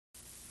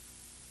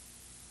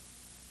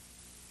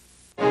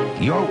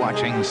You're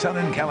watching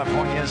Southern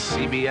California's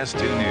CBS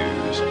 2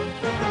 News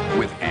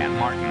with Ann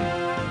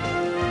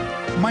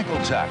Martin,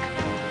 Michael Tuck,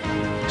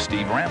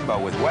 Steve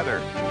Rambo with weather,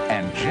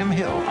 and Jim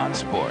Hill on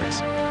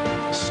sports.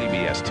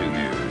 CBS 2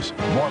 News.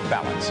 More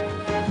balance,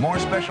 more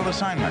special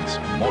assignments,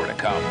 more to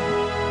come.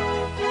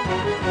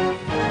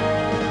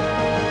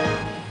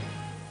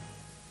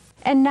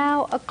 And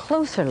now a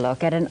closer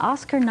look at an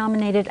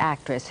Oscar-nominated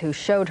actress who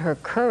showed her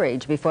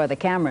courage before the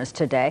cameras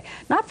today,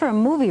 not for a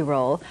movie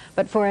role,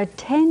 but for a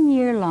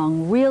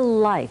 10-year-long,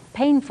 real-life,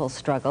 painful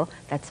struggle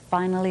that's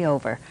finally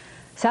over.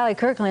 Sally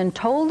Kirkland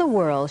told the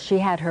world she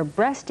had her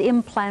breast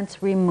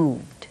implants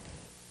removed.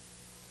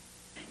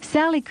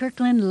 Sally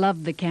Kirkland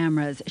loved the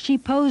cameras. She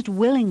posed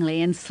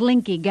willingly in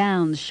slinky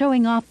gowns,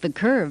 showing off the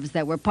curves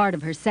that were part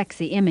of her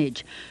sexy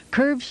image.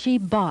 Curves she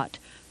bought.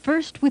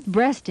 First with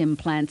breast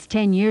implants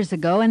 10 years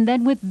ago, and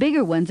then with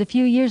bigger ones a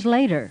few years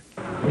later.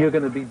 You're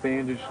going to be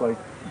bandaged like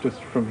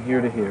just from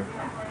here to here.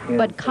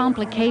 But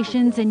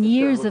complications and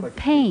years of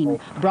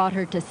pain brought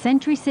her to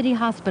Century City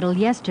Hospital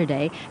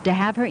yesterday to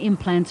have her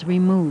implants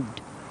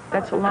removed.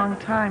 That's a long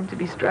time to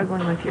be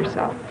struggling with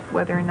yourself,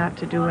 whether or not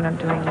to do what I'm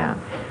doing now.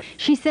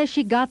 She says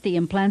she got the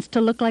implants to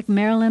look like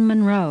Marilyn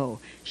Monroe.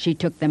 She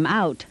took them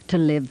out to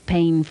live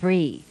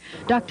pain-free.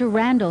 Dr.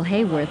 Randal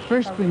Haworth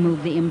first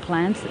removed the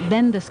implants,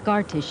 then the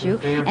scar tissue,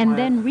 and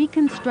then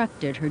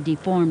reconstructed her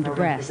deformed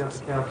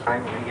breasts. When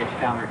you get you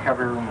down to the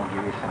recovery room, we'll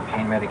give you some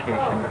pain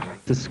medication.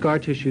 The scar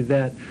tissue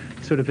that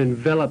sort of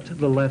enveloped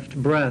the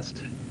left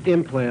breast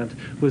implant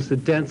was the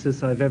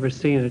densest I've ever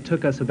seen. It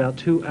took us about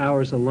 2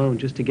 hours alone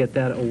just to get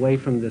that away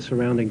from the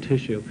surrounding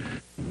tissue.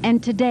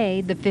 And today,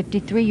 the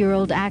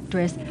 53-year-old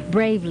actress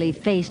bravely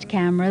faced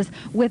cameras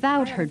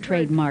without her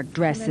trademark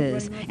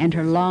dresses and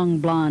her long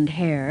blonde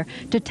hair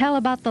to tell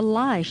about the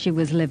lie she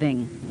was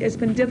living. It's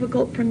been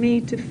difficult for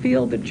me to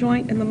feel the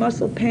joint and the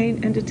muscle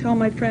pain and to tell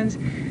my friends,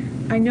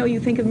 I know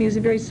you think of me as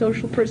a very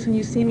social person.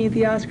 You see me at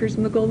the Oscars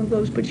and the Golden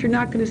Globes, but you're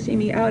not going to see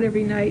me out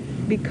every night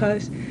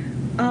because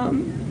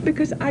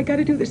I got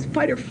to do this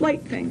fight or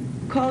flight thing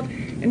called,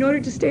 in order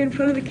to stay in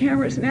front of the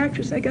camera as an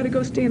actress, I got to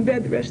go stay in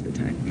bed the rest of the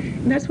time.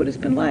 And that's what it's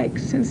been like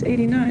since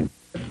 '89.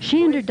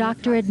 She and her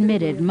doctor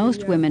admitted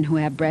most women who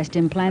have breast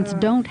implants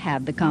don't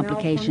have the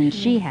complications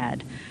she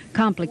had,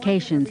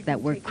 complications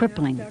that were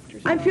crippling.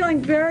 I'm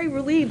feeling very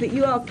relieved that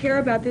you all care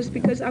about this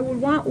because I would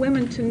want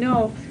women to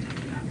know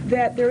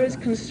that there is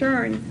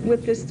concern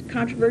with this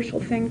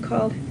controversial thing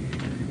called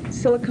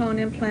silicone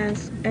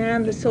implants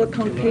and the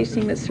silicone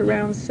casing that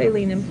surrounds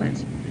saline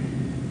implants.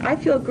 I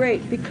feel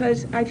great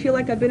because I feel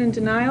like I've been in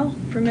denial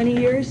for many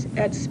years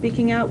at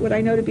speaking out what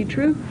I know to be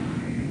true.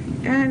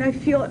 And I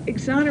feel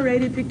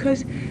exonerated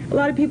because a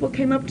lot of people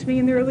came up to me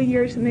in the early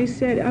years and they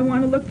said, I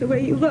want to look the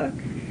way you look.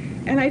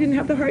 And I didn't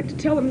have the heart to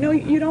tell them, no,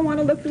 you don't want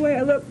to look the way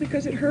I look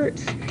because it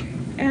hurts.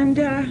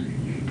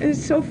 And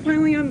so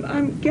finally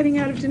I'm getting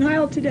out of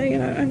denial today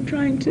and I'm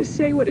trying to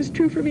say what is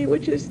true for me,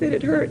 which is that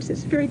it hurts.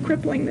 It's very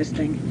crippling, this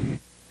thing.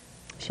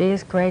 She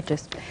is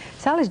courageous.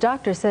 Sally's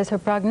doctor says her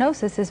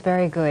prognosis is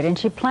very good, and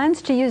she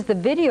plans to use the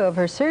video of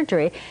her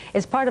surgery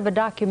as part of a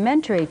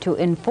documentary to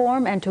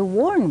inform and to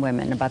warn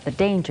women about the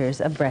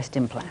dangers of breast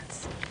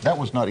implants. That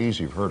was not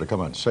easy for her to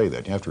come out and say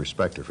that. You have to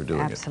respect her for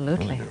doing it.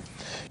 Absolutely.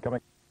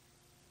 Coming.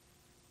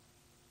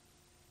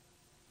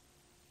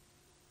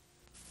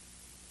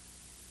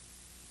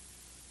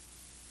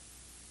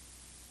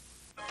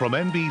 From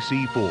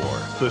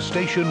NBC4, the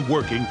station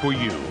working for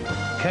you,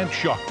 Kent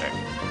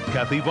Shocknick,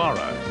 Kathy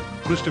Vara,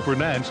 Christopher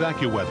Nance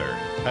AccuWeather,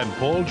 and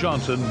Paul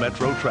Johnson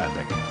Metro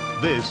Traffic.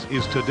 This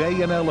is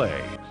Today in L.A.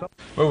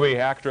 Movie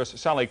actress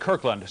Sally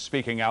Kirkland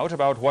speaking out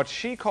about what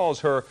she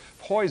calls her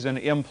poison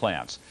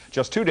implants.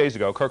 Just 2 days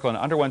ago, Kirkland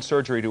underwent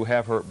surgery to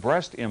have her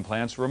breast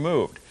implants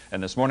removed.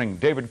 And this morning,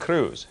 David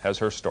Cruz has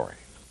her story.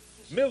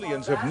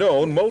 Millions have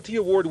known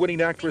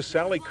multi-award-winning actress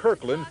Sally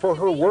Kirkland for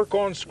her work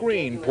on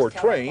screen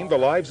portraying the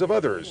lives of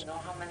others.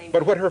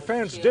 But what her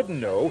fans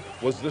didn't know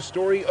was the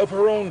story of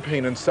her own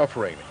pain and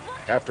suffering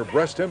after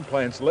breast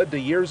implants led to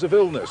years of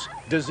illness,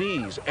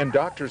 disease, and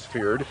doctors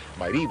feared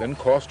might even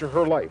cost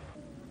her life.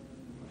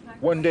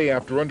 One day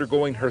after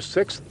undergoing her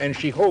 6th and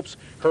she hopes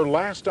her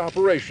last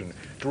operation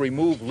to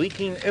remove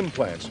leaking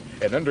implants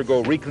and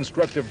undergo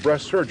reconstructive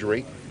breast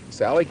surgery,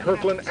 Sally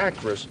Kirkland,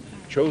 actress,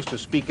 chose to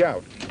speak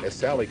out as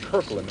Sally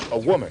Kirkland, a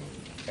woman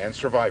and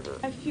survivor.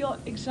 I feel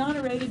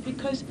exonerated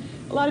because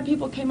a lot of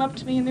people came up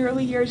to me in the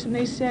early years and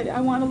they said,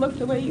 I want to look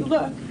the way you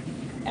look.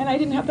 And I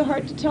didn't have the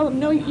heart to tell them,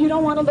 no, you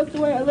don't want to look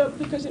the way I look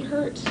because it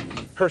hurts.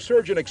 Her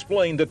surgeon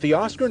explained that the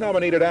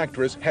Oscar-nominated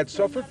actress had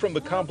suffered from the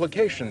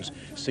complications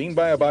seen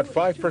by about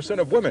 5%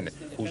 of women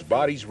whose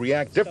bodies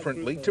react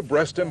differently to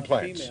breast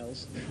implants.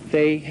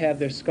 They have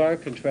their scar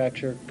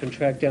contracture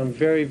contract down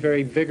very,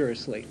 very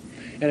vigorously,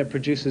 and it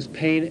produces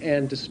pain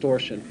and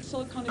distortion.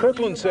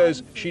 Kirkland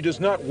says she does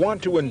not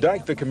want to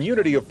indict the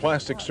community of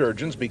plastic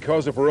surgeons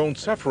because of her own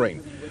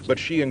suffering, but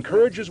she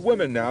encourages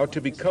women now to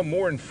become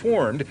more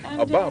informed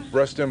about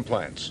breast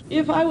implants.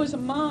 If I was a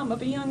mom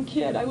of a young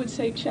kid, I would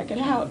say, check it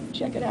out,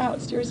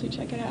 seriously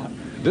check it out.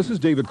 This is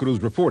David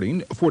Cruz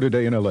reporting for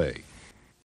Today in L.A.